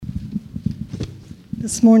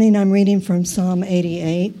This morning I'm reading from Psalm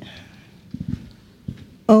 88.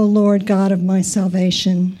 O Lord God of my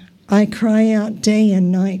salvation, I cry out day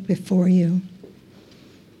and night before you.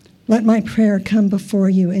 Let my prayer come before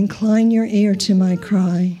you. Incline your ear to my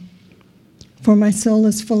cry. For my soul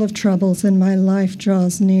is full of troubles and my life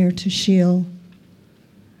draws near to Sheol.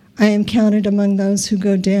 I am counted among those who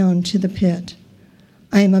go down to the pit.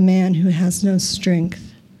 I am a man who has no strength.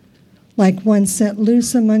 Like one set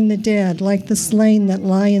loose among the dead, like the slain that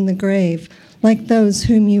lie in the grave, like those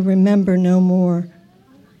whom you remember no more,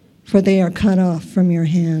 for they are cut off from your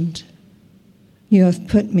hand. You have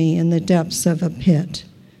put me in the depths of a pit,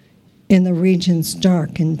 in the regions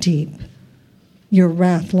dark and deep. Your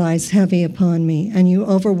wrath lies heavy upon me, and you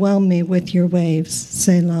overwhelm me with your waves,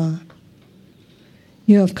 Selah.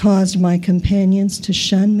 You have caused my companions to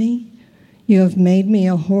shun me. You have made me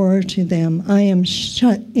a horror to them. I am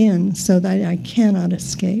shut in so that I cannot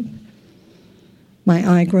escape. My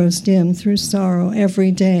eye grows dim through sorrow.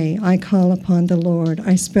 Every day I call upon the Lord.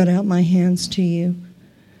 I spread out my hands to you.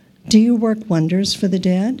 Do you work wonders for the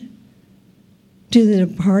dead? Do the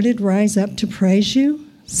departed rise up to praise you?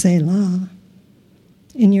 Selah.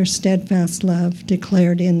 In your steadfast love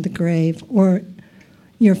declared in the grave, or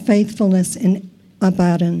your faithfulness in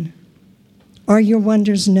Abaddon. Are your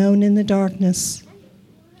wonders known in the darkness,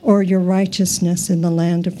 or your righteousness in the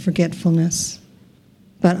land of forgetfulness?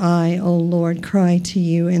 But I, O Lord, cry to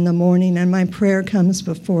you in the morning, and my prayer comes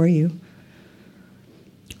before you.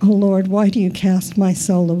 O Lord, why do you cast my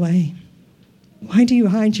soul away? Why do you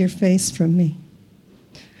hide your face from me?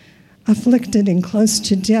 Afflicted and close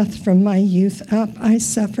to death from my youth up, I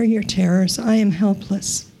suffer your terrors. I am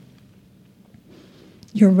helpless.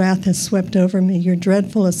 Your wrath has swept over me. Your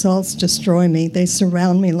dreadful assaults destroy me. They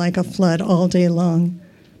surround me like a flood all day long.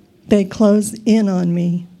 They close in on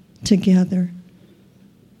me together.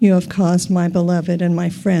 You have caused my beloved and my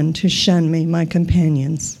friend to shun me. My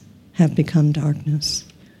companions have become darkness.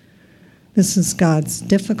 This is God's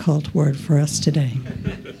difficult word for us today.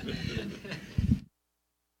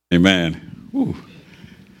 Amen. Woo.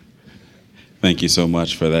 Thank you so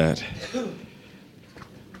much for that.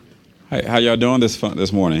 How y'all doing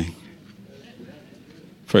this morning?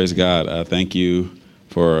 Praise God. Thank you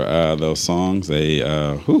for those songs. They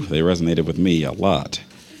resonated with me a lot.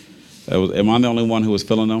 Am I the only one who was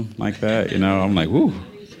feeling them like that? You know, I'm like, woo.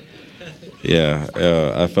 Yeah,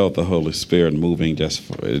 I felt the Holy Spirit moving just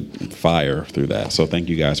fire through that. So thank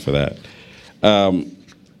you guys for that.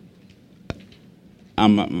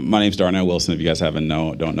 My name's Darnell Wilson. If you guys don't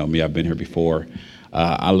know me, I've been here before.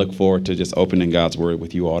 I look forward to just opening God's Word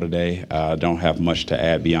with you all today. I don't have much to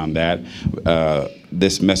add beyond that.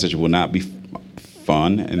 This message will not be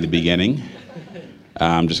fun in the beginning.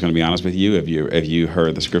 I'm just going to be honest with you. If you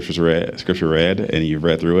heard the scripture read and you've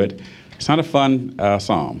read through it, it's not a fun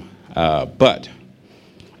psalm. But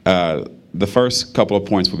the first couple of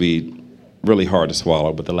points will be really hard to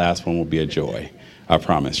swallow, but the last one will be a joy. I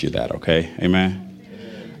promise you that, okay? Amen?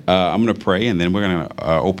 I'm going to pray, and then we're going to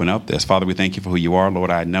open up this. Father, we thank you for who you are.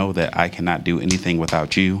 Lord, I know that I cannot do anything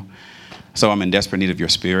without you, so I'm in desperate need of your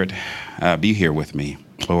Spirit. Be here with me,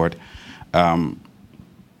 Lord. I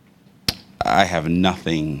have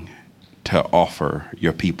nothing to offer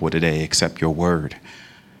your people today except your word.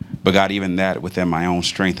 But God, even that within my own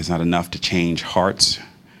strength is not enough to change hearts,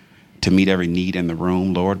 to meet every need in the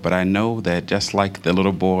room, Lord. But I know that just like the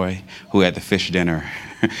little boy who had the fish dinner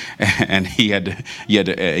and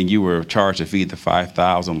and you were charged to feed the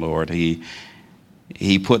 5,000, Lord, he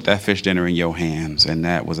put that fish dinner in your hands, and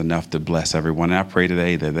that was enough to bless everyone. And I pray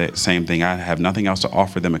today that same thing. I have nothing else to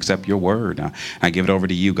offer them except your word. I give it over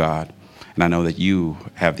to you, God. And I know that you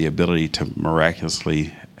have the ability to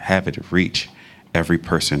miraculously have it reach every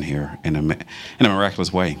person here in a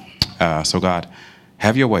miraculous way. So God,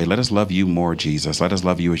 have your way. Let us love you more, Jesus. Let us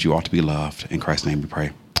love you as you ought to be loved. In Christ's name we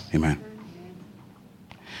pray. Amen.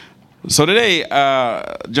 So today,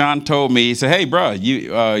 John told me, he said, hey, bro,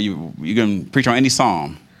 you can preach on any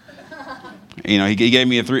psalm. You know, he gave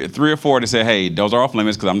me three or four to say, hey, those are off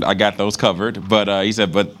limits because I got those covered. But he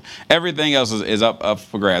said, but everything else is up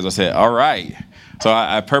for grabs. I said, all right. So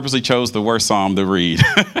I purposely chose the worst psalm to read.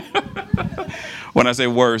 When I say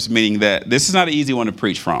worst, meaning that this is not an easy one to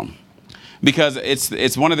preach from. Because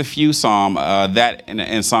it's one of the few psalms that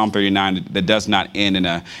in Psalm 39 that does not end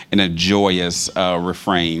in a joyous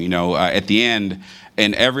refrain. You know, at the end,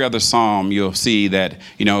 in every other psalm, you'll see that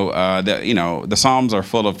the psalms are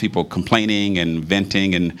full of people complaining and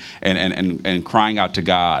venting and crying out to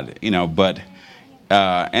God. You know, but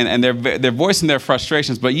and they're voicing their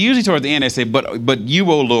frustrations. But usually toward the end, they say, "But you,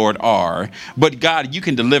 O Lord, are. But God, you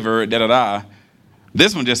can deliver." Da da da.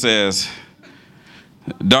 This one just says,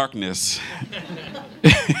 Darkness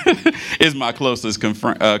is my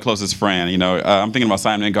closest friend. You know, I'm thinking about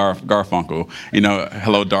Simon and Garfunkel. You know,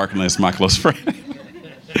 hello, darkness, my close friend.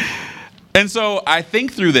 And so I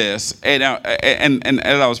think through this, and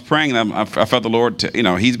as I was praying, I felt the Lord,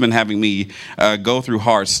 He's been having me go through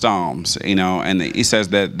hard storms, and He says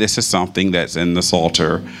that this is something that's in the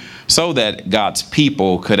Psalter, so that God's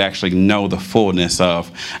people could actually know the fullness of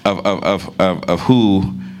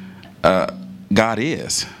who God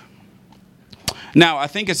is. Now, I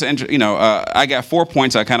think it's interesting. I got 4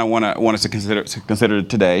 points I kind of want us to consider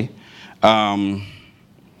today. The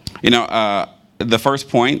first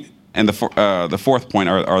point and the fourth point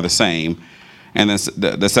are the same, and then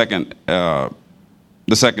the second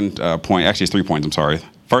point, actually it's 3 points. I'm sorry.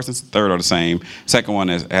 First and third are the same. Second one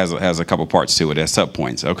has a couple parts to it. It has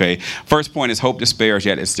sub-points. Okay. First point is hope despairs,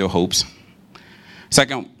 yet it still hopes.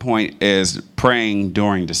 Second point is praying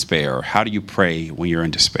during despair. How do you pray when you're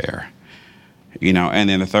in despair? And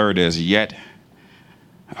then the third is yet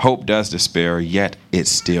hope does despair, yet it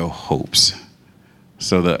still hopes.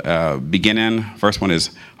 So the beginning, first one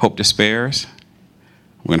is hope despairs.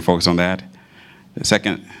 We're going to focus on that. The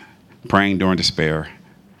second, praying during despair.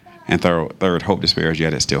 And third, hope despairs,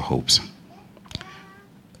 yet it still hopes.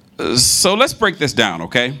 So let's break this down,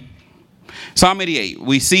 okay? Psalm 88,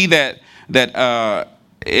 we see that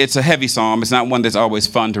it's a heavy psalm. It's not one that's always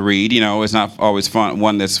fun to read. It's not always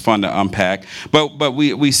one that's fun to unpack. But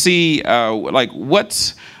we see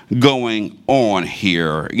what's going on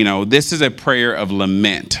here. This is a prayer of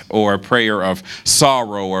lament, or a prayer of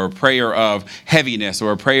sorrow, or a prayer of heaviness,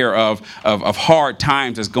 or a prayer of hard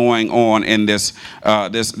times that's going on in this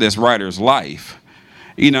writer's life.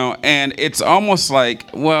 And it's almost like,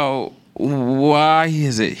 well, why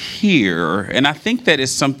is it here? And I think that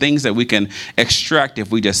is some things that we can extract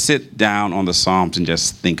if we just sit down on the Psalms and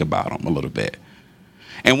just think about them a little bit.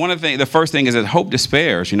 And the first thing is that hope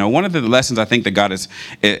despairs. One of the lessons I think that God is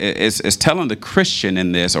telling the Christian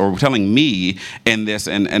in this, or telling me in this,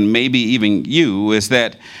 and maybe even you, is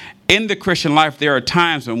that in the Christian life, there are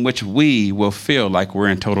times in which we will feel like we're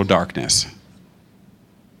in total darkness.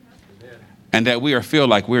 And that we feel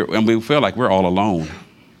like we're all alone.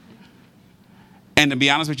 And to be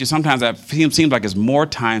honest with you, sometimes that seems like it's more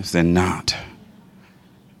times than not.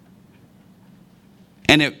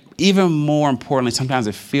 And even more importantly, sometimes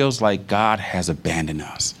it feels like God has abandoned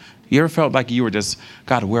us. You ever felt like you were just,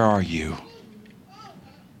 God, where are you?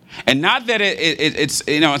 And not that it's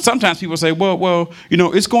and sometimes people say, well,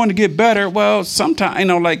 it's going to get better. Well, sometimes,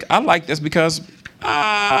 I like this because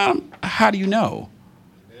how do you know?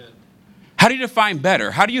 How do you define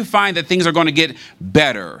better? How do you find that things are going to get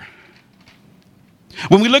better?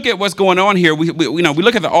 When we look at what's going on here, we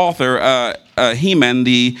look at the author, Heman,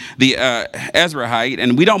 the Ezrahite,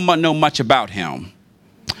 and we don't know much about him.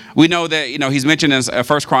 We know that, he's mentioned in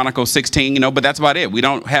 1 Chronicles 16, but that's about it. We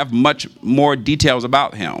don't have much more details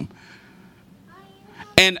about him.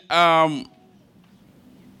 And I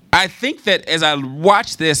think that as I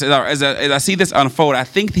watch this, as I see this unfold, I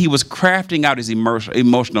think he was crafting out his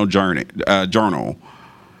emotional journal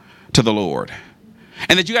to the Lord.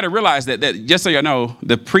 And that you got to realize that just so you know,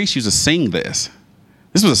 the priests used to sing this.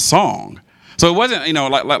 This was a song. So it wasn't,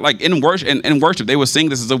 like in worship, they would sing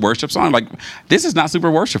this as a worship song. Like, this is not super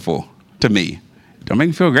worshipful to me. Don't make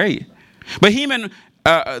me feel great. But Heman,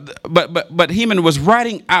 Heman was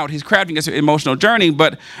writing out, he's crafting his emotional journey,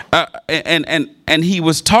 and he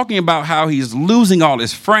was talking about how he's losing all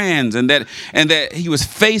his friends, and that he was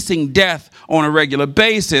facing death on a regular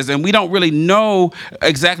basis, and we don't really know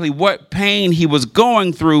exactly what pain he was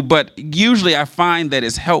going through, but usually I find that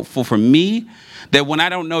it's helpful for me that when I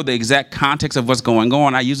don't know the exact context of what's going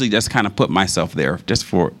on, I usually just kind of put myself there just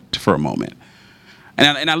for a moment.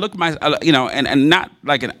 And I look at and not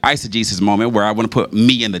like an eisegesis moment where I want to put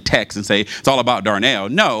me in the text and say it's all about Darnell.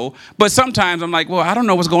 No, but sometimes I'm like, well, I don't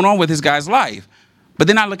know what's going on with this guy's life. But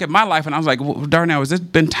then I look at my life and I was like, well, Darnell, has there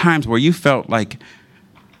been times where you felt like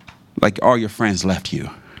all your friends left you?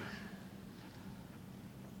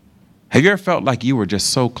 Have you ever felt like you were just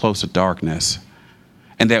so close to darkness,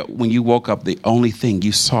 and that when you woke up, the only thing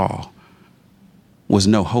you saw was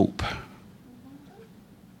no hope?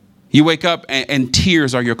 You wake up and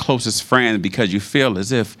tears are your closest friend because you feel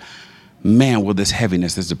as if, man, will this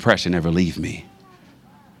heaviness, this depression ever leave me?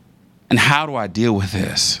 And how do I deal with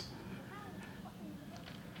this?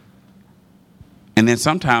 And then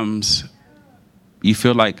sometimes you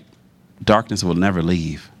feel like darkness will never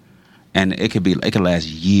leave. And it could last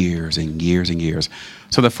years and years and years.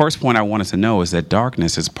 So the first point I want us to know is that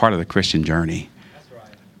darkness is part of the Christian journey. That's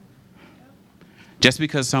right. Just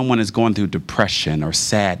because someone is going through depression or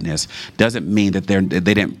sadness doesn't mean that they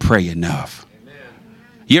didn't pray enough.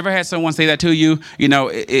 You ever had someone say that to you? You know,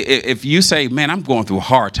 if you say, man, I'm going through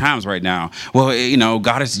hard times right now. Well, you know,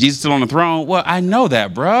 Jesus still on the throne. Well, I know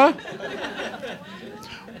that, bruh.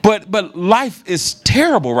 But life is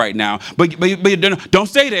terrible right now. But don't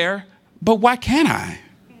stay there. But why can't I?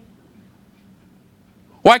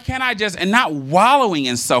 Why can't I just, and not wallowing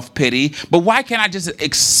in self-pity, but why can't I just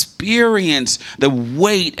experience the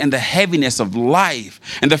weight and the heaviness of life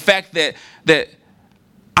and the fact that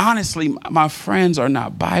honestly, my friends are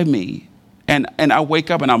not by me. And I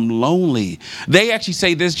wake up and I'm lonely. They actually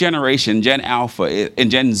say this generation, Gen Alpha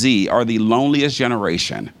and Gen Z, are the loneliest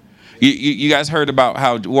generation. You guys heard about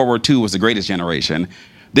how World War II was the greatest generation.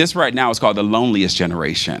 This right now is called the loneliest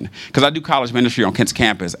generation. Because I do college ministry on Kent's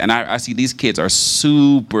campus, and I see these kids are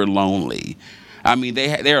super lonely. I mean,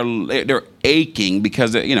 they're aching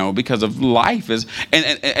because of life is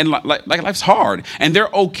and like life's hard, and they're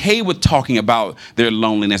okay with talking about their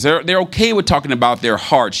loneliness. They're okay with talking about their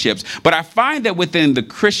hardships. But I find that within the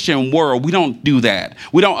Christian world, we don't do that.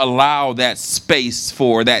 We don't allow that space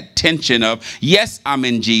for that tension of, yes, I'm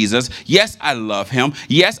in Jesus. Yes, I love him.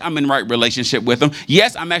 Yes, I'm in right relationship with him.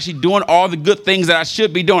 Yes, I'm actually doing all the good things that I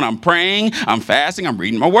should be doing. I'm praying, I'm fasting, I'm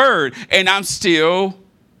reading my word, and I'm still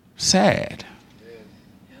sad.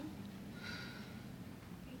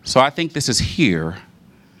 So I think this is here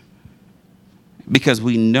because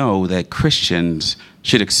we know that Christians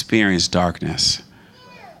should experience darkness,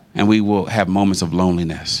 and we will have moments of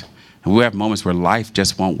loneliness, and we'll have moments where life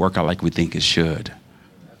just won't work out like we think it should.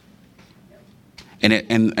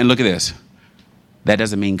 And look at this. That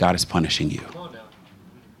doesn't mean God is punishing you.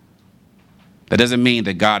 That doesn't mean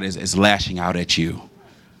that God is lashing out at you.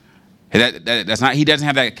 That's not. He doesn't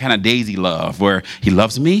have that kind of daisy love where he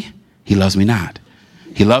loves me not.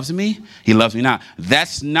 He loves me not.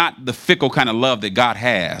 That's not the fickle kind of love that God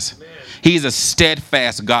has. Amen. He's a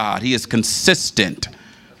steadfast God. He is consistent.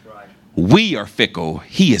 That's right. We are fickle.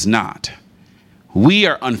 He is not. We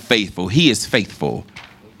are unfaithful. He is faithful.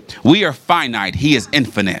 We are finite. He is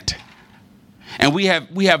infinite. And we have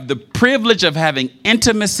the privilege of having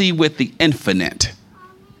intimacy with the infinite.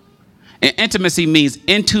 And intimacy means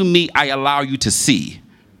into me I allow you to see.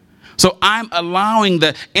 So I'm allowing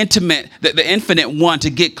the infinite one to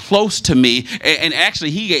get close to me. And actually,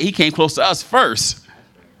 he came close to us first.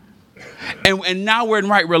 And now we're in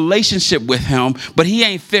right relationship with him. But he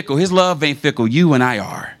ain't fickle. His love ain't fickle. You and I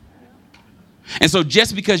are. And so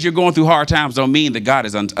just because you're going through hard times don't mean that God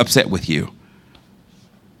is upset with you.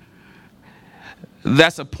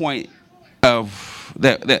 That's a point of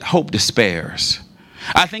that hope despairs.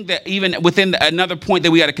 I think that even within another point that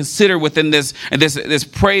we got to consider within this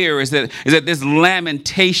prayer is that this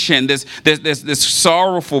lamentation, this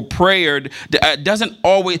sorrowful prayer doesn't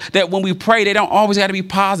always, that when we pray, they don't always got to be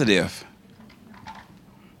positive.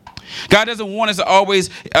 God doesn't want us to always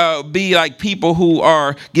be like people who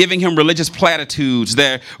are giving him religious platitudes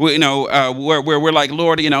that, where we're like,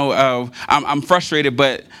 Lord, I'm frustrated,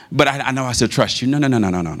 but I know I still trust you.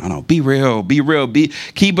 No. Be real.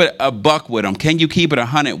 Keep it a buck with them. Can you keep it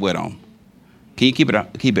 100 with them? Can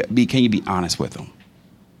you be honest with them?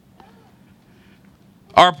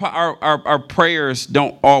 Our prayers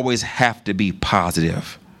don't always have to be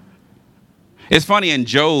positive. It's funny in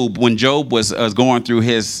Job, when Job was going through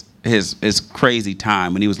his crazy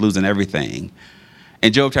time when he was losing everything.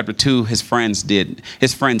 In Job chapter 2, his friends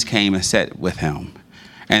came and sat with him.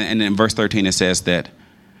 And in verse 13, it says that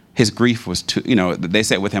his grief was too, they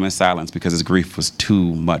sat with him in silence because his grief was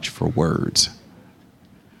too much for words.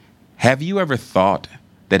 Have you ever thought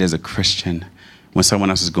that as a Christian, when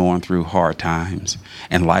someone else is going through hard times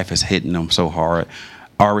and life is hitting them so hard,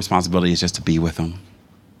 our responsibility is just to be with them,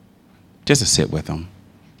 just to sit with them,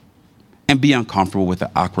 and be uncomfortable with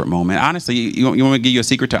the awkward moment? Honestly, you want me to give you a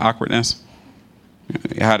secret to awkwardness?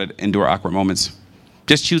 How to endure awkward moments?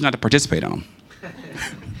 Just choose not to participate in them.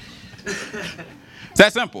 It's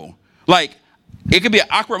that simple. Like, it could be an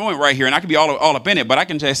awkward moment right here, and I could be all up in it, but I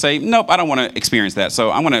can just say, nope, I don't want to experience that. So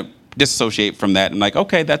I'm going to disassociate from that. And like,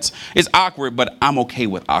 okay, it's awkward, but I'm okay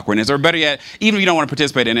with awkwardness. Or better yet, even if you don't want to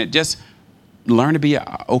participate in it, just learn to be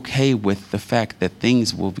okay with the fact that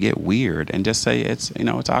things will get weird, and just say it's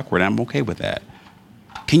awkward. I'm okay with that.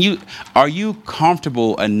 Are you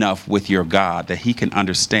comfortable enough with your God that he can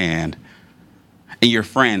understand, and your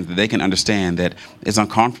friends that they can understand that it's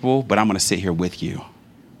uncomfortable, but I'm going to sit here with you?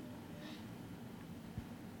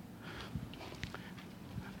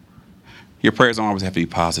 Your prayers don't always have to be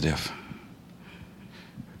positive.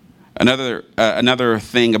 Another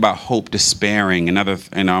thing about hope despairing.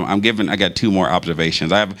 I got two more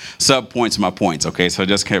observations. I have sub points to my points. Okay, so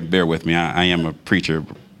just bear with me. I am a preacher,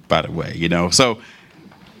 by the way. So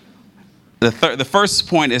the first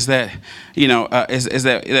point is that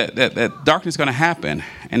that darkness is going to happen,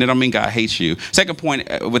 and it don't mean God hates you. Second point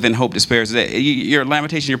within hope despair is that your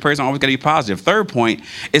lamentation, your prayers don't always got to be positive. Third point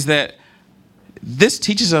is that this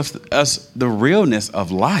teaches us the realness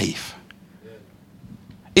of life.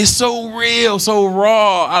 It's so real, so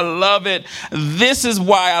raw. I love it. This is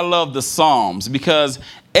why I love the Psalms, because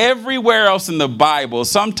everywhere else in the Bible,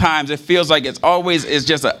 sometimes it feels like it's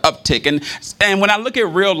just an uptick. And when I look at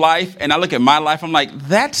real life and I look at my life, I'm like,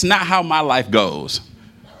 that's not how my life goes.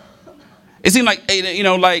 It seemed like,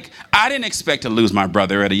 like I didn't expect to lose my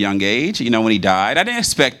brother at a young age, when he died. I didn't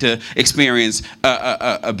expect to experience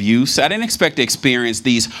abuse. I didn't expect to experience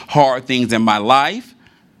these hard things in my life.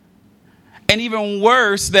 And even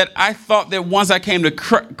worse, that I thought that once I came to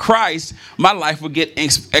Christ, my life would get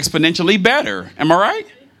exponentially better. Am I right?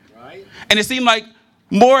 Right. And it seemed like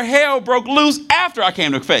more hell broke loose after I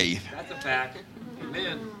came to faith. That's a fact.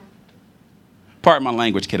 Amen. Pardon my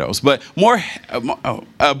language, kiddos. But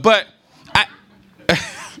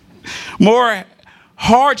more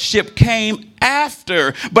hardship came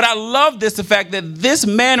after. But I love the fact that this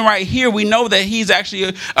man right here, we know that he's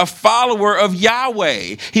actually a follower of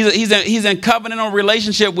Yahweh. He's in covenantal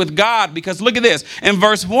relationship with God, because look at this. In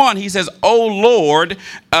verse 1, he says, "Oh Lord,"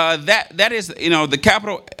 that is, the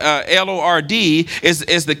capital L-O-R-D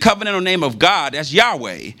is the covenantal name of God. That's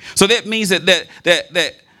Yahweh. So that means that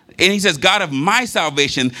and he says, "God of my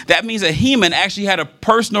salvation." That means that Heman actually had a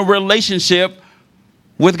personal relationship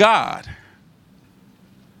with God.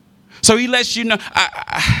 So he lets you know,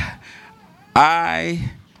 I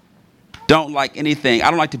don't like anything. I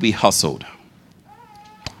don't like to be hustled.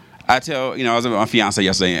 I was with my fiance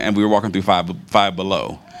yesterday, and we were walking through Five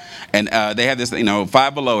Below. And they have this,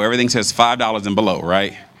 Five Below, everything says $5 and below,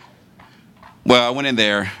 right? Well, I went in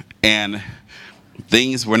there, and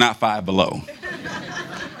things were not Five Below.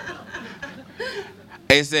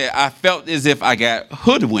 It said, I felt as if I got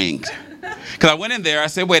hoodwinked. Because I went in there, I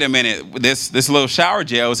said, wait a minute, this little shower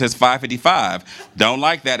gel says $5.55. Don't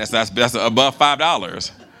like that. That's above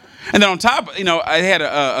 $5. And then on top, I had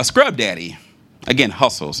a scrub daddy. Again,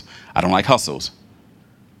 hustles. I don't like hustles.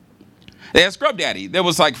 They had scrub daddy. That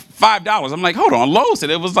was like $5. I'm like, hold on, Lowe's said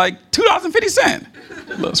it was like $2.50.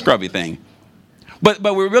 Little scrubby thing. But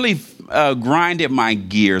we really grinded my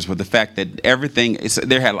gears with the fact that everything,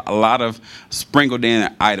 there had a lot of sprinkled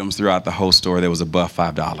in items throughout the whole store that was above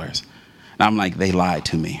 $5. And I'm like, they lied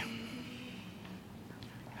to me.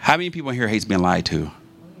 How many people here hates being lied to?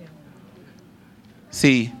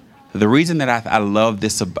 See, the reason that I love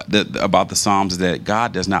this about the Psalms is that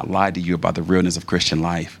God does not lie to you about the realness of Christian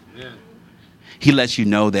life. Yeah. He lets you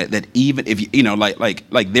know that even if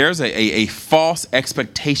like there's a false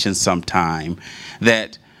expectation sometime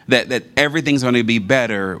that everything's going to be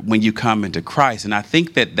better when you come into Christ. And I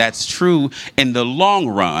think that that's true in the long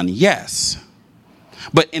run, yes.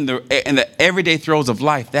 But in the everyday throes of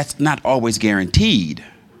life, that's not always guaranteed.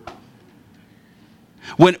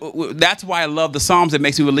 That's why I love the Psalms. It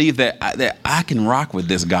makes me believe that I can rock with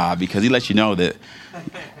this God, because he lets you know that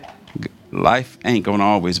life ain't going to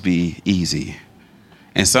always be easy.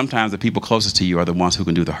 And sometimes the people closest to you are the ones who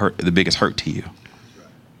can do the biggest hurt to you.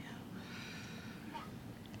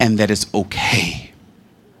 And that it's okay.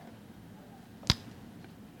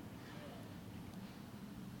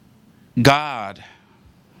 God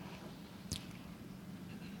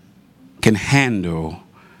can handle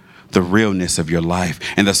the realness of your life.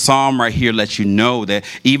 And the Psalm right here lets you know that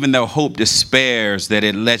even though hope despairs, that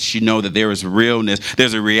it lets you know that there is realness.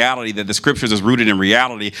 There's a reality, that the scriptures is rooted in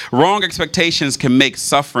reality. Wrong expectations can make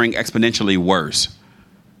suffering exponentially worse.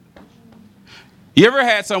 You ever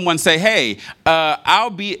had someone say, hey,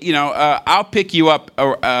 I'll pick you up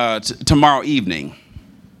tomorrow evening.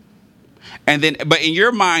 And then, but in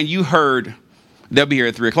your mind, you heard they'll be here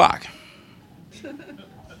at 3:00.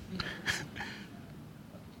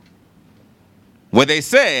 What they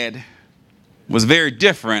said was very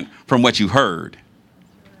different from what you heard.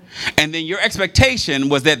 And then your expectation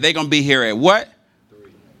was that they're going to be here at what?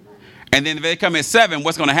 3. And then if they come at 7,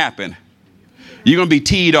 what's going to happen? You're going to be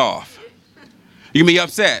teed off. You're going to be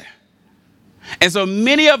upset. And so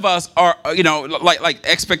many of us are, like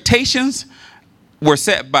expectations were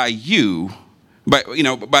set by you,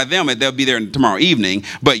 by them, that they'll be there tomorrow evening,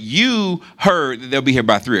 but you heard that they'll be here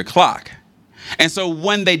by 3:00. And so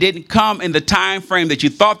when they didn't come in the time frame that you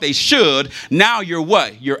thought they should, now you're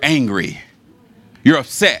what? You're angry. You're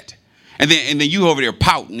upset. And then you over there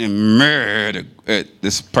pouting and mad at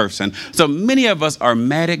this person. So many of us are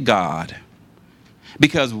mad at God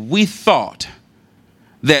because we thought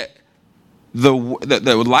that the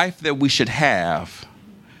life that we should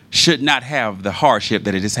not have the hardship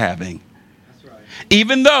that it is having. That's right.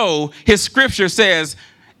 Even though his scripture says,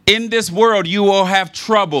 in this world you will have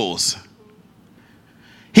troubles.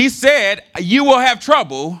 He said you will have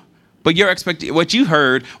trouble, but what you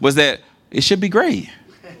heard was that it should be great.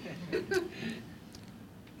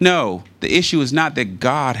 No, the issue is not that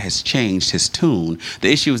God has changed his tune.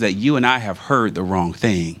 The issue is that you and I have heard the wrong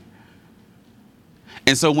thing.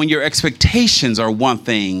 And so when your expectations are one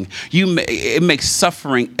thing, it makes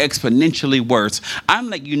suffering exponentially worse. I'm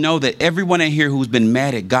letting you know that everyone in here who's been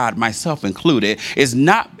mad at God, myself included, is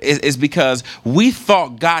because we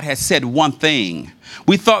thought God had said one thing.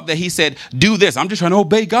 We thought that he said, do this. I'm just trying to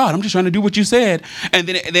obey God. I'm just trying to do what you said. And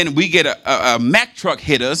then we get a Mack truck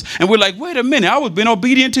hit us. And we're like, wait a minute, I was being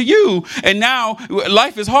obedient to you. And now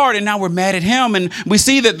life is hard. And now we're mad at him. And we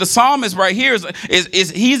see that the psalmist right here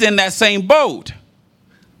he's in that same boat.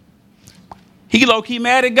 He low-key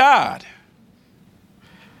mad at God.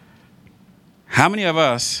 How many of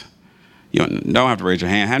us, you don't have to raise your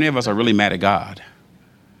hand, how many of us are really mad at God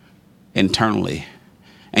internally?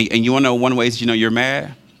 And you want to know one way that you know you're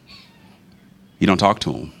mad? You don't talk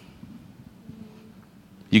to him.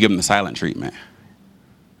 You give him the silent treatment.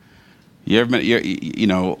 You ever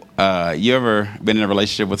been in a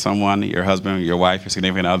relationship with someone, your husband, your wife, your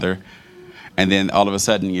significant other, and then all of a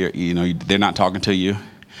sudden they're not talking to you.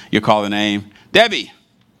 You call the name, Debbie,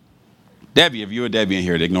 if you're a Debbie in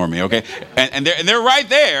here, ignore me, okay? And they're right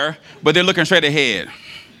there, but they're looking straight ahead.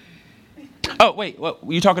 Oh, wait, what,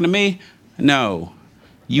 were you talking to me? No.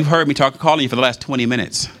 You've heard me calling you for the last 20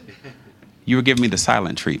 minutes. You were giving me the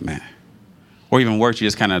silent treatment. Or even worse, you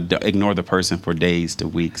just kind of ignore the person for days to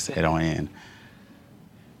weeks at on end.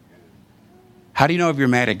 How do you know if you're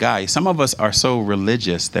mad at God? Some of us are so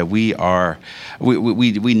religious that we know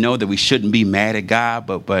that we shouldn't be mad at God,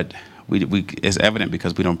 but it's evident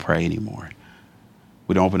because we don't pray anymore.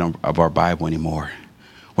 We don't open up our Bible anymore.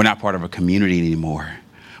 We're not part of a community anymore.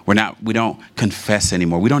 We don't confess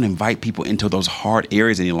anymore. We don't invite people into those hard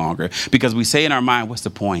areas any longer because we say in our mind, what's the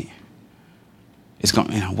point? It's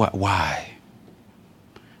going, why?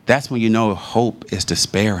 That's when you know hope is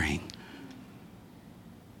despairing.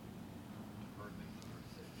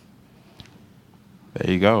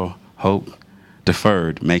 There you go. Hope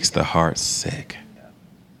deferred makes the heart sick.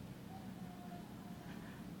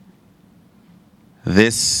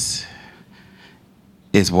 This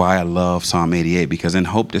is why I love Psalm 88, because in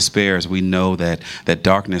hope despairs, we know that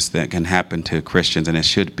darkness that can happen to Christians, and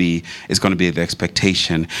it's going to be the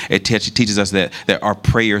expectation. It teaches us that our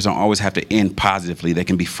prayers don't always have to end positively. They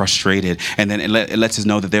can be frustrated. And then it lets us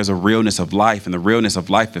know that there's a realness of life, and the realness of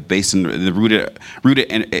life is based in rooted,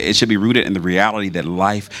 and it should be rooted in the reality that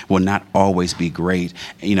life will not always be great,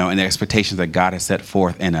 and the expectations that God has set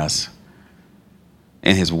forth in us.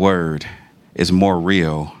 And his word is more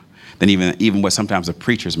real than even what sometimes the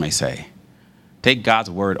preachers may say. Take God's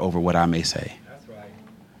word over what I may say. That's right.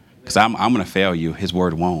 Because I'm going to fail you. His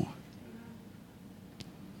word won't.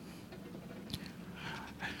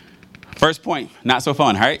 First point, not so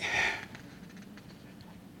fun, right?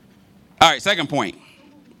 All right, second point.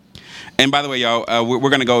 And by the way, y'all,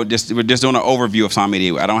 we're going to we're just doing an overview of Psalm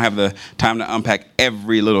 88. I don't have the time to unpack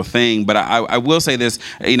every little thing, but I will say this.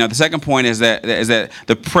 The second point is that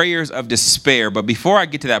the prayers of despair. But before I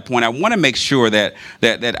get to that point, I want to make sure that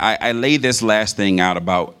I lay this last thing out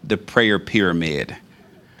about the prayer pyramid.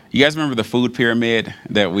 You guys remember the food pyramid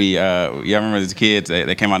that you remember as kids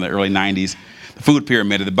that came out in the early 90s? Food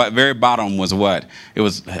pyramid. At the very bottom was what? It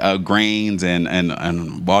was grains and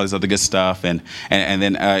all this other good stuff, and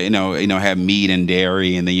then had meat and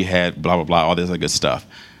dairy, and then you had blah blah blah, all this other good stuff.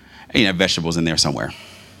 Vegetables in there somewhere.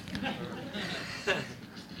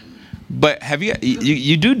 But have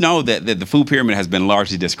you do know that the food pyramid has been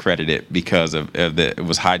largely discredited because it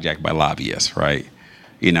was hijacked by lobbyists, right?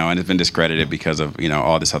 And it's been discredited because of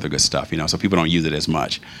all this other good stuff. So people don't use it as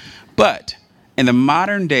much, but in the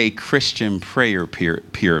modern day Christian prayer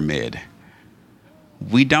pyramid,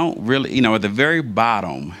 we don't really, at the very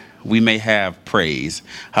bottom, we may have praise.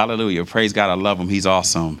 Hallelujah. Praise God. I love him. He's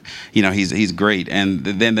awesome. He's great. And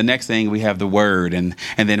then the next thing we have the word, and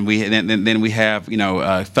then we have,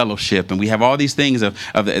 fellowship, and we have all these things of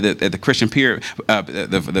the Christian pyramid,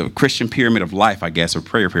 the Christian pyramid of life, I guess, or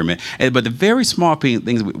prayer pyramid. But the very small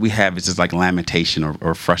things we have is just like lamentation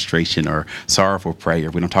or frustration or sorrowful prayer.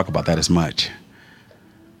 We don't talk about that as much.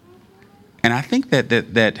 And I think that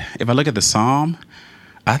if I look at the Psalm,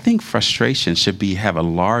 I think frustration should have a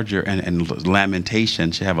larger, and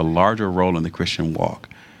lamentation should have a larger role in the Christian walk.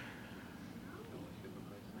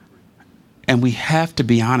 And we have to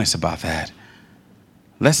be honest about that.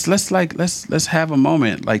 Let's have a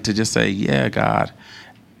moment like to just say, yeah, God,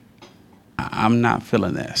 I'm not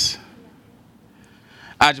feeling this.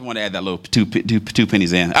 I just want to add that little two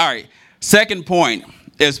pennies in. All right. Second point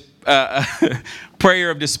is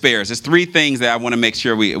prayer of despair. There's three things that I want to make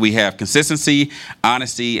sure we have: consistency,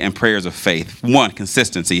 honesty, and prayers of faith. One,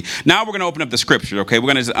 consistency. Now we're going to open up the scripture. Okay,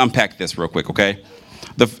 we're going to just unpack this real quick. Okay,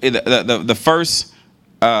 the first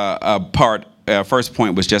part. First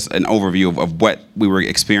point was just an overview of what we were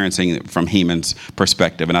experiencing from Heman's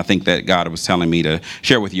perspective. And I think that God was telling me to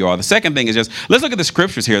share with you all. The second thing is just, let's look at the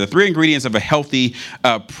scriptures here. The three ingredients of a healthy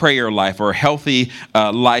prayer life, or a healthy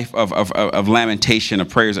life of lamentation, of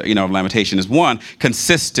prayers, of lamentation, is one,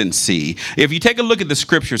 consistency. If you take a look at the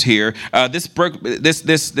scriptures here, this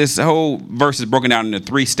whole verse is broken down into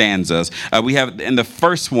three stanzas. We have in the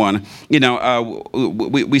first one,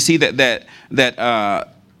 we see that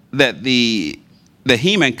the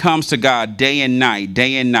Heman comes to God day and night.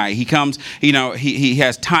 He comes, he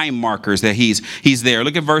has time markers that he's there.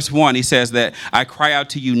 Look at verse 1. He says that I cry out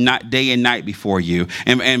to you not day and night before you.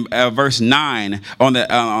 And verse 9 on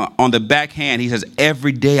the backhand, he says,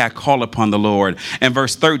 every day I call upon the Lord. And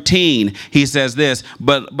verse 13, he says this,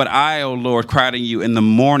 but I, O Lord, cry to you in the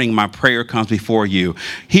morning. My prayer comes before you.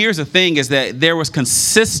 Here's the thing, is that there was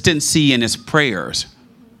consistency in his prayers.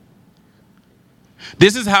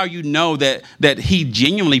 This is how you know that he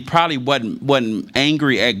genuinely probably wasn't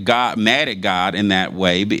angry at God, mad at God in that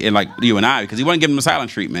way, like you and I, because he wasn't giving him silent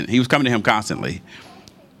treatment. He was coming to him constantly.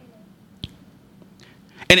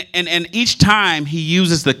 And each time he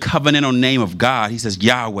uses the covenantal name of God, he says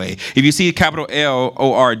Yahweh. If you see capital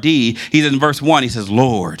L-O-R-D, he says in verse 1, he says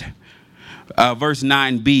Lord. Verse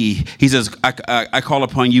 9b, he says, I call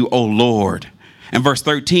upon you, O Lord. And verse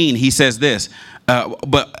 13, he says this,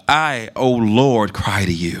 but I, O Lord, cry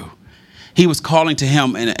to you. He was calling to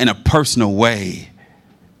him in a personal way.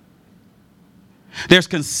 There's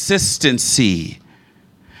consistency.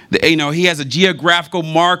 He has a geographical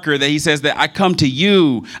marker that he says that I come to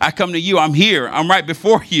you, I'm here, I'm right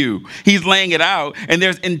before you. He's laying it out, and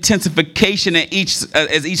there's intensification at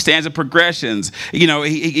as each stanza progressions.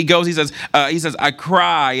 He goes, he says, I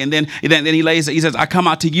cry, and then he says, I come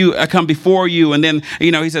out to you, I come before you, and then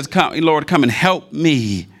he says, come, Lord, come and help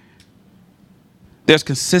me. There's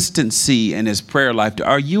consistency in his prayer life.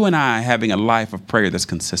 Are you and I having a life of prayer that's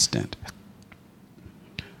consistent?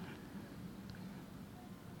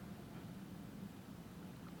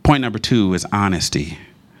 Point number 2 is honesty.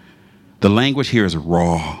 The language here is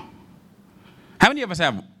raw. How many of us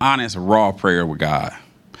have honest, raw prayer with God?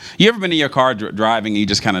 You ever been in your car driving and you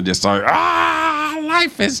just kind of just start,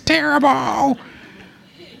 life is terrible.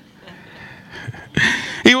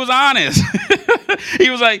 He was honest. He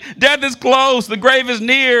was like, death is close. The grave is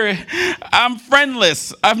near. I'm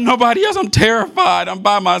friendless. I have nobody else. I'm terrified. I'm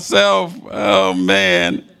by myself. Oh,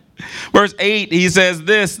 man. Verse 8, he says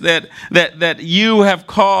this, that you have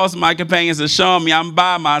caused my companions to shun me. I'm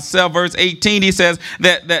by myself. Verse 18, he says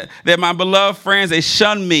that my beloved friends, they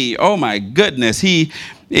shun me. Oh, my goodness. He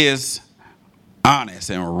is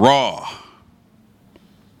honest and raw.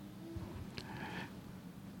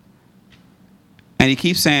 And he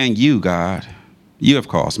keeps saying, you, God, you have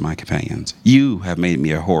caused my companions. You have made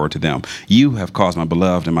me a horror to them. You have caused my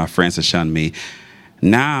beloved and my friends to shun me.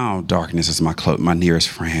 Now darkness is my nearest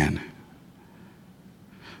friend.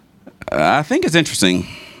 I think it's interesting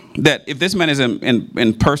that if this man is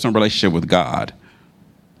in personal relationship with God,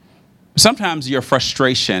 sometimes your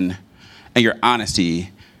frustration and your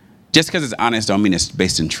honesty, just because it's honest don't mean it's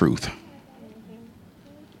based in truth.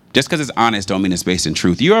 Just because it's honest don't mean it's based in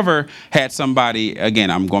truth. You ever had somebody, again,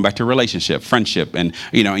 I'm going back to relationship, friendship, and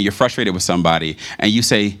and you're frustrated with somebody and you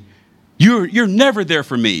say, you're never there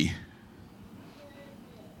for me.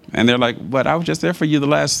 And they're like, but I was just there for you the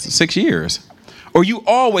last 6 years. Or you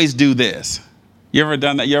always do this. You ever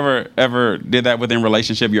done that? You ever did that within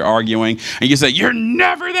relationship? You're arguing and you say, you're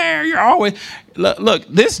never there. You're always. Look,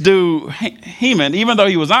 this dude, Heman, even though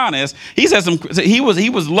he was honest, he said he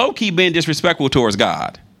was low key being disrespectful towards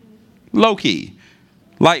God. Low key,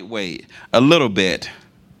 lightweight, a little bit.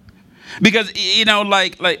 Because,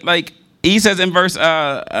 like he says in verse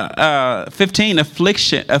 15,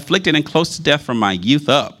 afflicted and close to death from my youth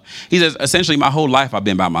up. He says, essentially, my whole life I've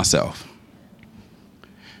been by myself.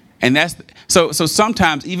 And that's so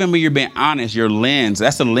sometimes, even when you're being honest, your lens,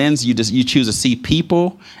 that's the lens you choose to see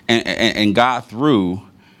people and God through,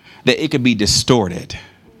 that it could be distorted.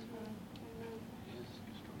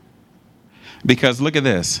 Because look at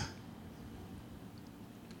this.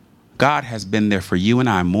 God has been there for you and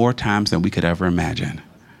I more times than we could ever imagine.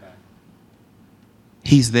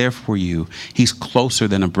 He's there for you. He's closer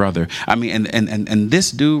than a brother. I mean, and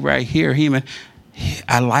this dude right here,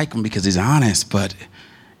 I like him because he's honest, but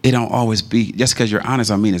it don't always be, just because you're honest,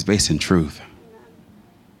 I mean it's based in truth.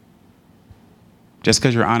 Just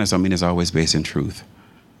because you're honest, I mean it's always based in truth,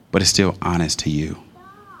 but it's still honest to you.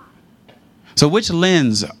 So which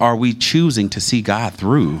lens are we choosing to see God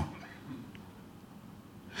through?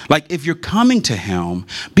 Like if you're coming to him,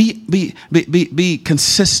 be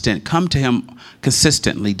consistent. Come to him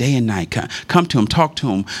consistently, day and night. Come to him, talk to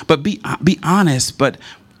him, but be honest. But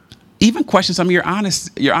even question some of your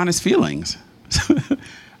honest feelings.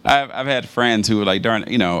 I've had friends who were like,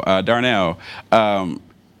 Darnell.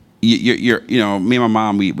 Me and my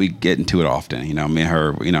mom, we get into it often. Me and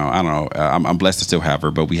her. I don't know. I'm blessed to still have her,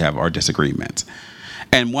 but we have our disagreements.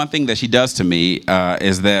 And one thing that she does to me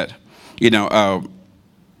is that, when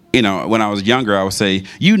I was younger, I would say,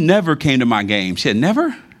 "You never came to my game." She said,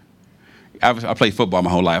 "Never." I played football my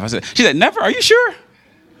whole life. She said, "Never? Are you sure?"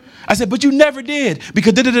 I said, "But you never did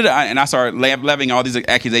because da-da-da-da." And I started levying all these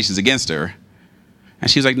accusations against her. And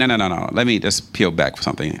she was like, no. Let me just peel back for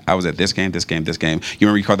something. I was at this game. You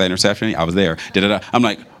remember you called that interception? I was there. Da-da-da. I'm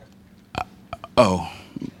like, oh.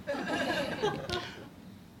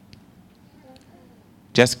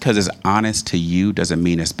 Just because it's honest to you doesn't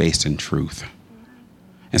mean it's based in truth.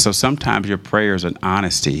 And so sometimes your prayers and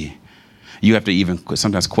honesty, you have to even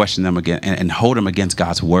sometimes question them again and hold them against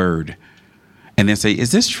God's word. And then say,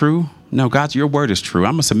 is this true? No, God, your word is true.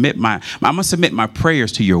 I'm gonna submit my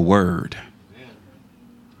prayers to your word.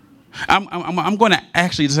 I'm going to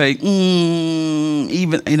actually say,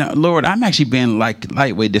 Lord, I'm actually being like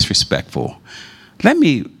lightweight disrespectful.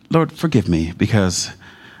 Lord, forgive me because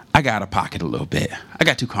I got out of pocket a little bit. I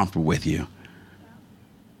got too comfortable with you.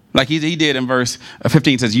 Like he did in verse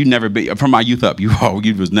 15 says, you never be, from my youth up, you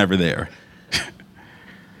was never there.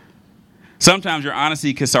 Sometimes your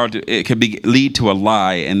honesty could lead to a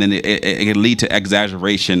lie, and then it can lead to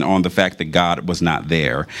exaggeration on the fact that God was not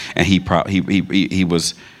there, and he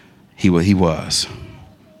was.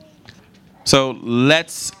 So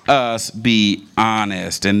let's us be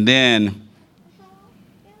honest, and then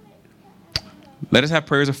let us have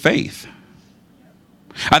prayers of faith.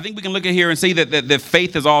 I think we can look at here and see that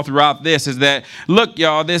faith is all throughout this. Is that, look,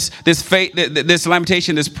 y'all, this faith, this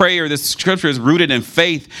lamentation, this prayer, this scripture is rooted in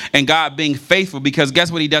faith and God being faithful. Because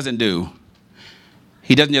guess what He doesn't do?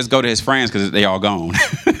 He doesn't just go to His friends because they all gone,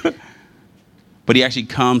 but He actually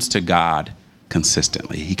comes to God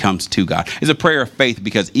consistently. He comes to God. It's a prayer of faith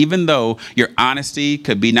because even though your honesty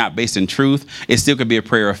could be not based in truth, it still could be a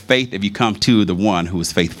prayer of faith if you come to the one who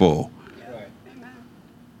is faithful.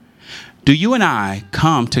 Do you and I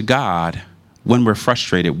come to God when we're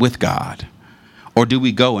frustrated with God? Or do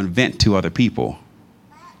we go and vent to other people?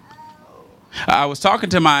 I was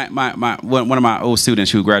talking to one of my old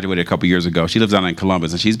students who graduated a couple years ago. She lives down in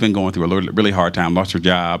Columbus, and she's been going through a really hard time. Lost her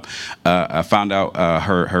job. I found out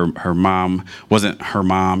her mom wasn't her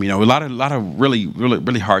mom. A lot of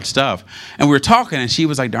really hard stuff. And we were talking, and she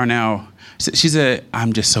was like, Darnell, she said,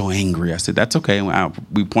 I'm just so angry. I said, that's okay. And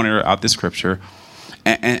we pointed out this scripture.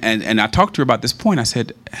 And I talked to her about this point. I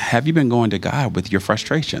said, have you been going to God with your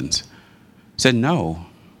frustrations? She said, no.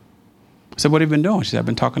 I said, what have you been doing? She said, I've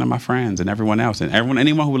been talking to my friends and everyone else and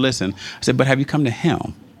anyone who would listen. I said, but have you come to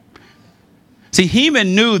Him? See,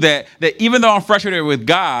 Heman knew that even though I'm frustrated with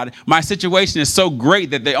God, my situation is so great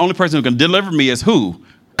that the only person who can deliver me is who?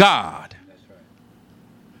 God.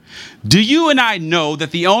 Do you and I know that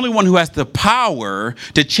the only one who has the power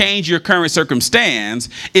to change your current circumstance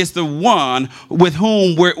is the one with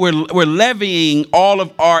whom we're levying all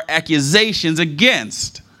of our accusations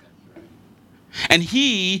against? And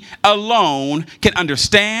He alone can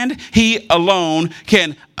understand. He alone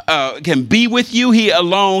can be with you. He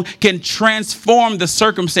alone can transform the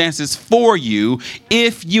circumstances for you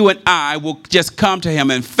if you and I will just come to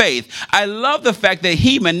Him in faith. I love the fact that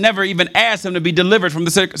Heman never even asked him to be delivered from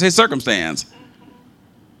his circumstance.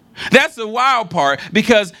 That's the wild part,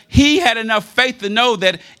 because he had enough faith to know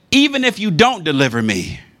that even if you don't deliver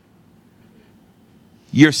me,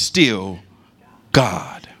 you're still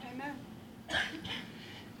God.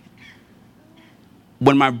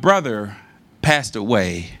 When my brother passed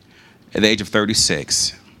away at the age of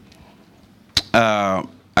 36, I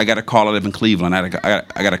got a call. I live in Cleveland. I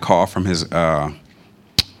got a call from his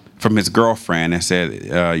girlfriend and said,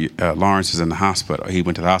 Lawrence is in the hospital. He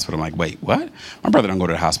went to the hospital. I'm like, wait, what? My brother don't go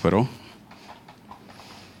to the hospital.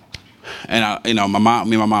 And me and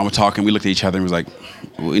my mom were talking. We looked at each other and was like,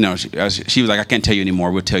 she was like, I can't tell you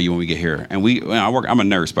anymore. We'll tell you when we get here. And I'm a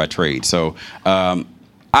nurse by trade. So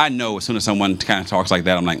I know as soon as someone kind of talks like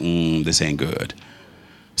that, I'm like, this ain't good.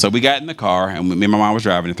 So we got in the car, and me and my mom was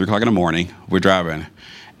driving at 3 o'clock in the morning. We're driving.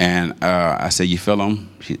 And I said, you feel them?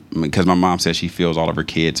 Because my mom said she feels all of her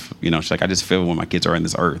kids. She's like, I just feel when my kids are in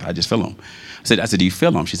this earth. I just feel them. I said, do you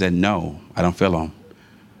feel them? She said, no, I don't feel them.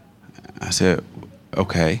 I said,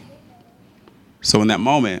 okay. So in that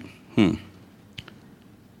moment,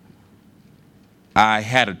 I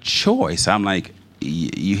had a choice. I'm like,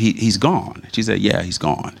 he's gone. She said, yeah, he's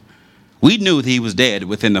gone. We knew that he was dead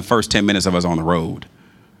within the first 10 minutes of us on the road.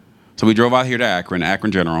 So we drove out here to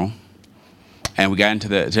Akron General. And we got into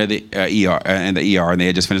the ER, and they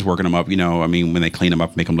had just finished working them up. When they clean them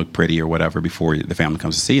up, make them look pretty or whatever before the family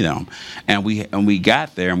comes to see them. And we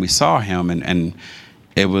got there and we saw him, and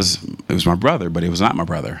it was my brother, but it was not my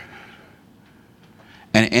brother.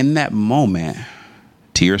 And in that moment,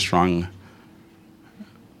 tears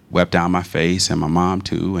wept down my face, and my mom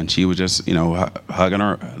too. And she was just, hugging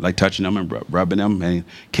her, like touching him and rubbing him and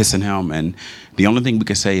kissing him. And the only thing we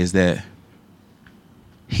could say is that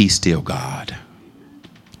he's still God.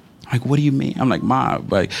 Like, what do you mean? I'm like, Mom,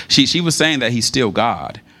 like she was saying that he's still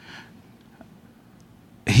God.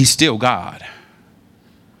 He's still God.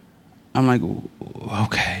 I'm like,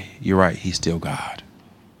 okay, you're right. He's still God.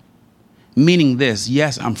 Meaning this,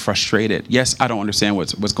 yes, I'm frustrated. Yes, I don't understand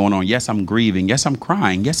what's going on. Yes, I'm grieving. Yes, I'm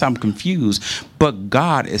crying. Yes, I'm confused. But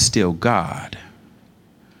God is still God.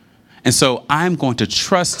 And so I'm going to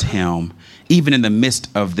trust him even in the midst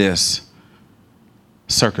of this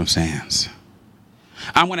circumstance.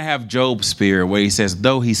 I'm going to have Job's spirit where he says,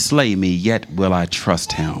 though he slay me, yet will I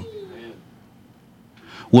trust him.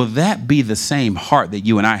 Will that be the same heart that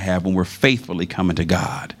you and I have when we're faithfully coming to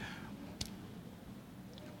God?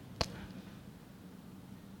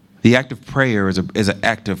 The act of prayer is an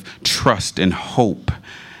act of trust and hope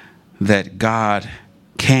that God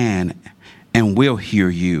can and will hear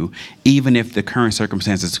you, even if the current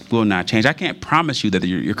circumstances will not change. I can't promise you that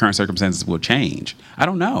your current circumstances will change. I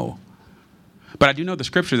don't know. But I do know the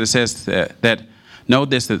scripture that says that know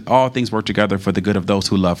this, that all things work together for the good of those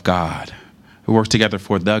who love God, who works together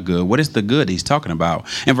for the good. What is the good he's talking about?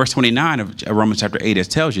 In verse 29 of Romans chapter 8, it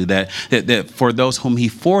tells you that for those whom he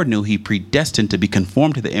foreknew, he predestined to be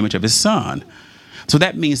conformed to the image of his son. So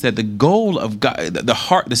that means that the goal of God,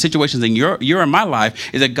 the situations in your and my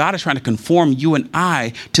life, is that God is trying to conform you and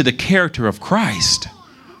I to the character of Christ.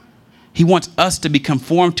 He wants us to be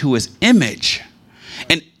conformed to his image.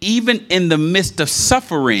 And even in the midst of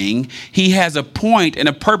suffering, he has a point and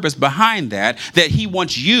a purpose behind that he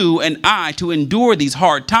wants you and I to endure these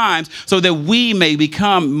hard times so that we may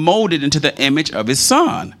become molded into the image of his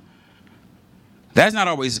son. That's not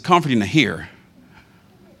always comforting to hear,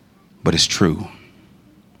 but it's true.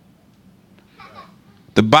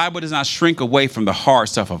 The Bible does not shrink away from the hard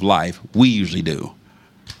stuff of life. We usually do.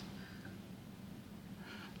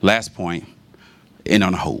 Last point, in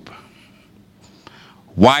on hope.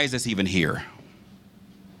 Why is this even here?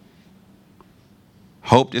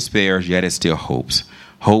 Hope despairs, yet it still hopes.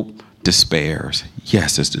 Hope despairs.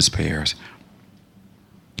 Yes, it despairs.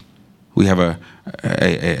 We have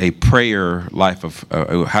a prayer life of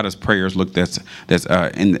how does prayers look that's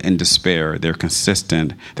in despair. They're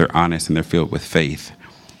consistent, they're honest, and they're filled with faith.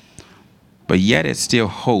 But yet it still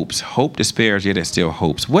hopes. Hope despairs, yet it still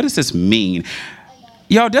hopes. What does this mean?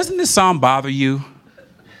 Y'all, doesn't this psalm bother you?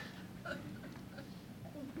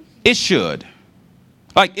 It should.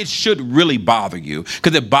 Like, it should really bother you,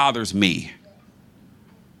 because it bothers me.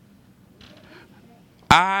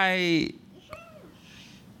 I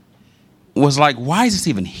was like, why is this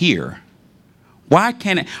even here?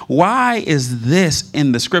 Why is this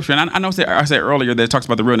in the scripture? And I know I said earlier that it talks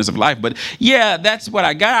about the realness of life, but yeah, that's what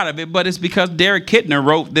I got out of it. But it's because Derek Kidner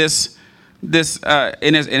wrote this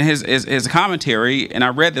in his commentary, and I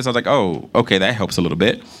read this. I was like, oh, okay, that helps a little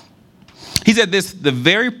bit. He said this: the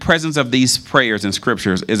very presence of these prayers in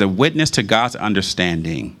scriptures is a witness to God's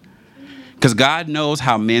understanding, because God knows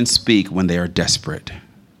how men speak when they are desperate.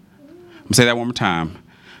 I'm going to say that one more time.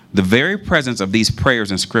 The very presence of these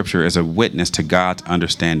prayers in scripture is a witness to God's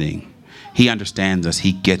understanding. He understands us.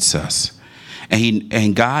 He gets us.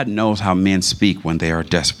 And God knows how men speak when they are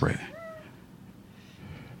desperate.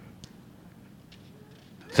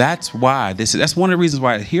 That's why that's one of the reasons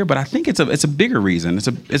why it's here, but I think it's a bigger reason.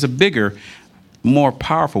 It's a bigger, more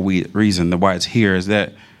powerful reason why it's here is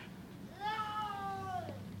that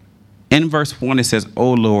in verse 1 it says,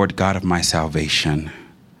 "O Lord, God of my salvation."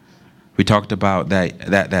 We talked about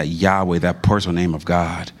that Yahweh, that personal name of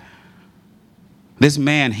God. This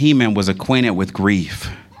man, Heman, was acquainted with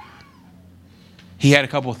grief. he had a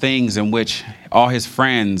couple things in which all his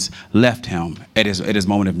friends left him at his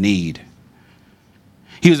moment of need.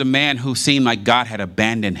 He was a man who seemed like God had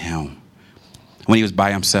abandoned him when he was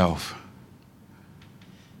by himself.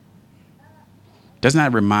 Doesn't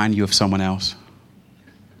that remind you of someone else?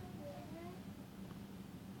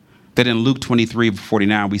 That in Luke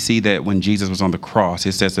 23:49, we see that when Jesus was on the cross,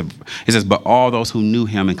 it says, but all those who knew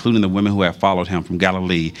him, including the women who had followed him from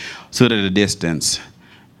Galilee, stood at a distance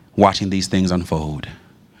watching these things unfold.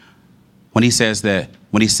 When he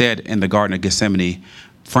said in the Garden of Gethsemane,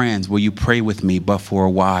 friends, will you pray with me but for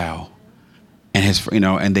a while?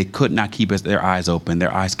 And they could not keep their eyes open.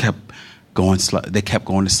 Their eyes kept going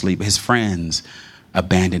to sleep. His friends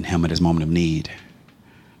abandoned him at his moment of need.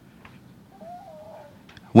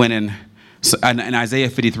 When in Isaiah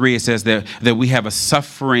 53, it says that we have a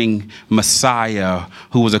suffering Messiah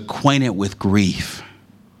who was acquainted with grief.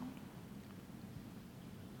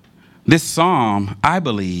 This psalm, I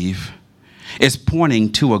believe, is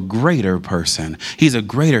pointing to a greater person. He's a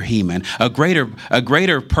greater human, a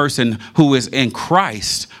greater person who is in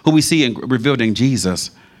Christ, who we see revealed in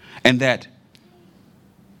Jesus, and that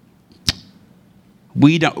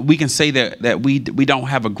we can say that we don't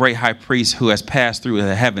have a great high priest who has passed through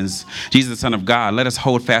the heavens, Jesus, the Son of God. Let us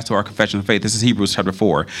hold fast to our confession of faith. This is Hebrews chapter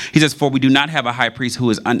 4. He says, for we do not have a high priest who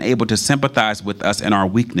is unable to sympathize with us in our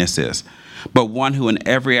weaknesses, but one who in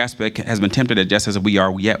every aspect has been tempted just as we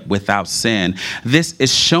are, yet without sin. This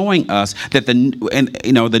is showing us that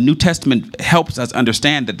the New Testament helps us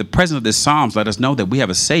understand that the presence of this Psalms let us know that we have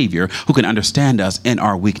a Savior who can understand us in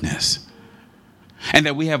our weakness. And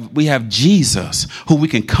that we have Jesus who we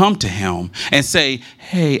can come to him and say,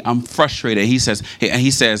 hey, I'm frustrated. He says,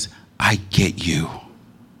 I get you.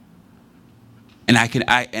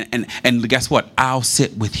 And guess what? I'll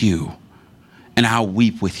sit with you and I'll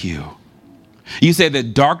weep with you. You say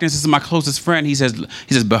that darkness is my closest friend. He says,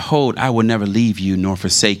 behold, I will never leave you nor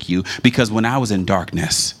forsake you, because when I was in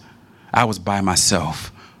darkness, I was by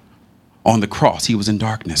myself. On the cross, he was in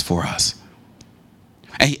darkness for us.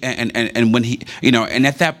 And when and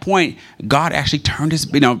at that point, God actually turned his,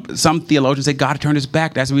 some theologians say God turned his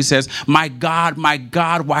back. That's what he says, my God,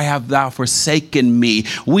 why have thou forsaken me?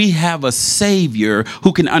 We have a Savior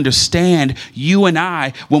who can understand you and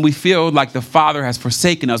I when we feel like the Father has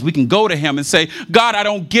forsaken us. We can go to him and say, God, I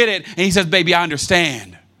don't get it. And he says, baby, I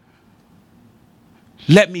understand.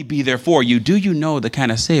 Let me be there for you. Do you know the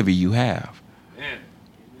kind of Savior you have? Amen.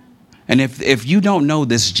 And if you don't know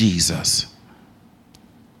this Jesus,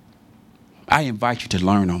 I invite you to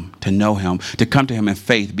learn him, to know him, to come to him in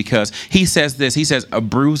faith, because he says this. He says, a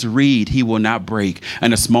bruised reed he will not break,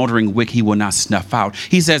 and a smoldering wick he will not snuff out.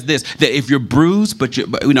 He says this, that if you're bruised, but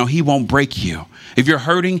he won't break you. If you're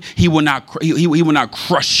hurting, he will not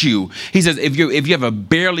crush you. He says, if you have a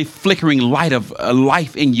barely flickering light of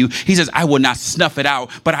life in you, he says, I will not snuff it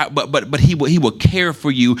out, but he will care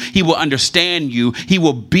for you. He will understand you. He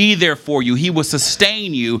will be there for you. He will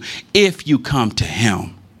sustain you if you come to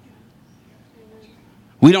him.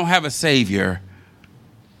 We don't have a Savior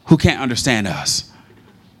who can't understand us.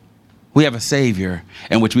 We have a Savior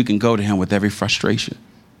in which we can go to him with every frustration.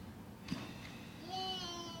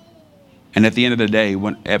 And at the end of the day,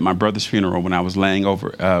 at my brother's funeral, when I was laying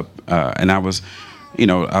over, and I was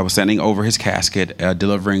standing over his casket,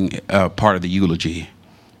 delivering part of the eulogy,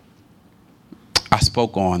 I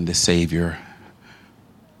spoke on the Savior.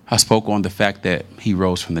 I spoke on the fact that he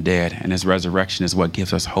rose from the dead, and his resurrection is what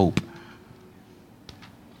gives us hope.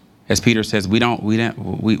 As Peter says, we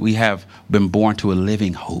have been born to a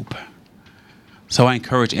living hope. So I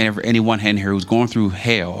encourage anyone in here who's going through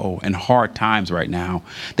hell and hard times right now,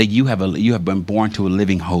 that you have been born to a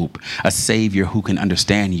living hope, a Savior who can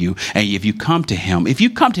understand you. And if you come to him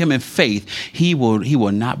in faith, he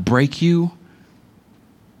will not break you.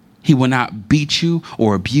 He will not beat you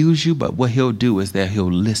or abuse you, but what he'll do is that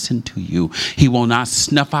he'll listen to you. He will not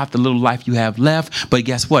snuff out the little life you have left, but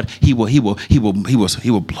guess what? He will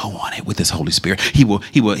blow on it with his Holy Spirit. He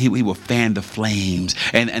will fan the flames,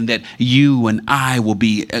 and that you and I will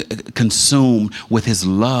be consumed with his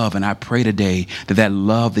love. And I pray today that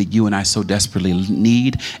love that you and I so desperately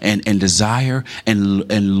need and desire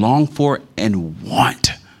and long for and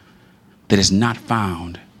want, that is not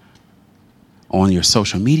found on your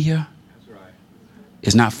social media. That's right.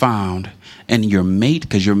 Is not found in your mate,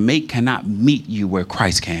 because your mate cannot meet you where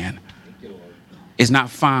Christ can. It's not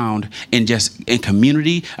found in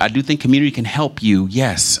community. I do think community can help you.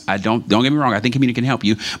 Yes, I don't get me wrong. I think community can help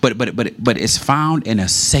you, but it's found in a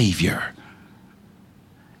Savior.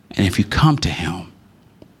 And if you come to him,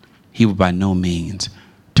 he will by no means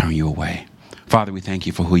turn you away. Father, we thank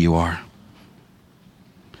you for who you are.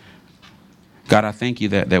 God, I thank you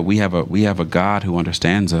that we have a God who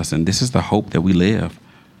understands us, and this is the hope that we live,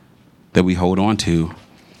 that we hold on to.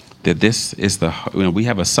 That this is we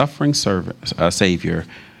have a suffering Savior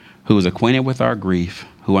who is acquainted with our grief,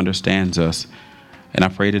 who understands us. And I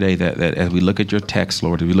pray today that as we look at your text,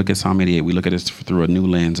 Lord, as we look at Psalm 88, we look at this through a new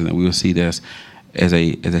lens, and that we will see this as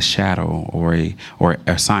a shadow or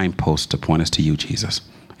a signpost to point us to you, Jesus.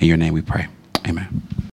 In your name we pray. Amen.